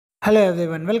Hello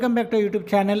everyone, welcome back to our YouTube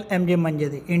channel MJ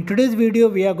Manjari. In today's video,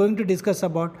 we are going to discuss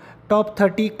about top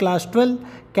 30 class 12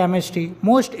 chemistry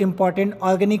most important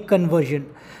organic conversion.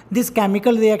 This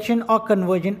chemical reaction or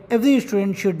conversion every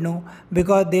student should know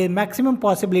because there are maximum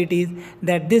possibilities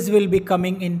that this will be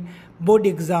coming in board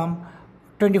exam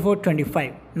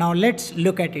 24-25. Now let's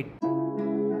look at it.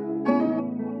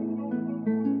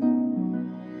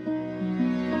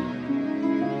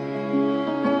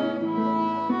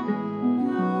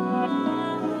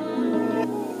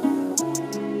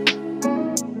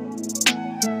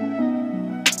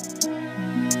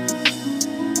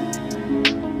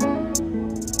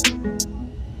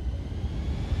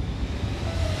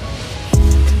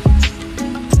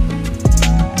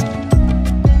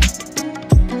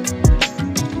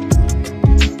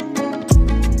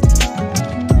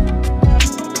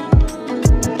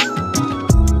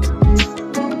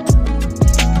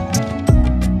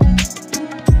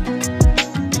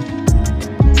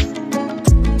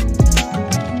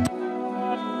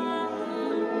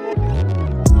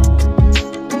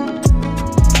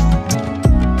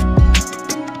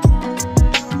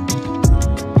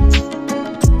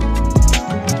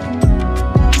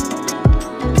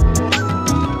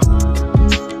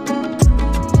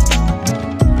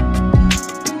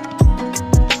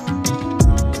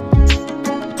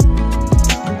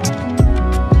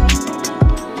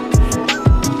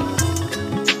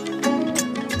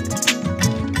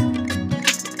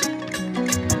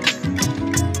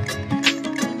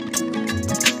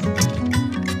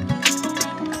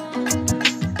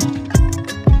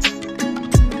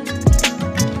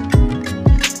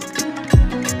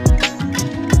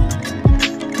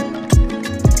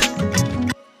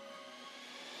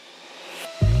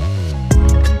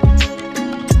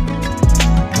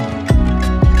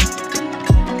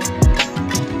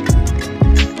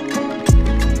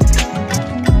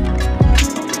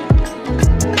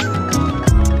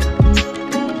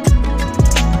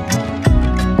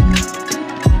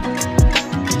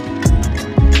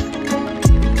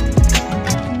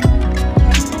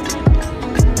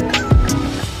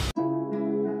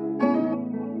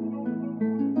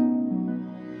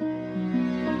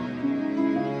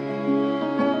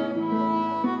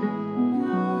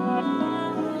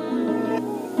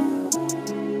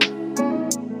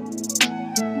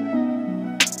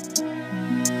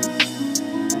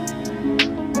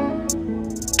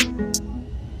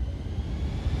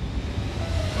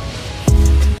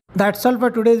 That's all for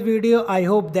today's video. I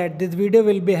hope that this video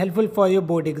will be helpful for your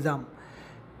board exam.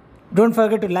 Don't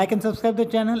forget to like and subscribe the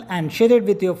channel and share it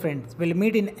with your friends. We'll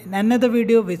meet in another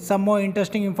video with some more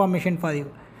interesting information for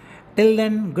you. Till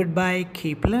then, goodbye,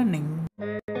 keep learning.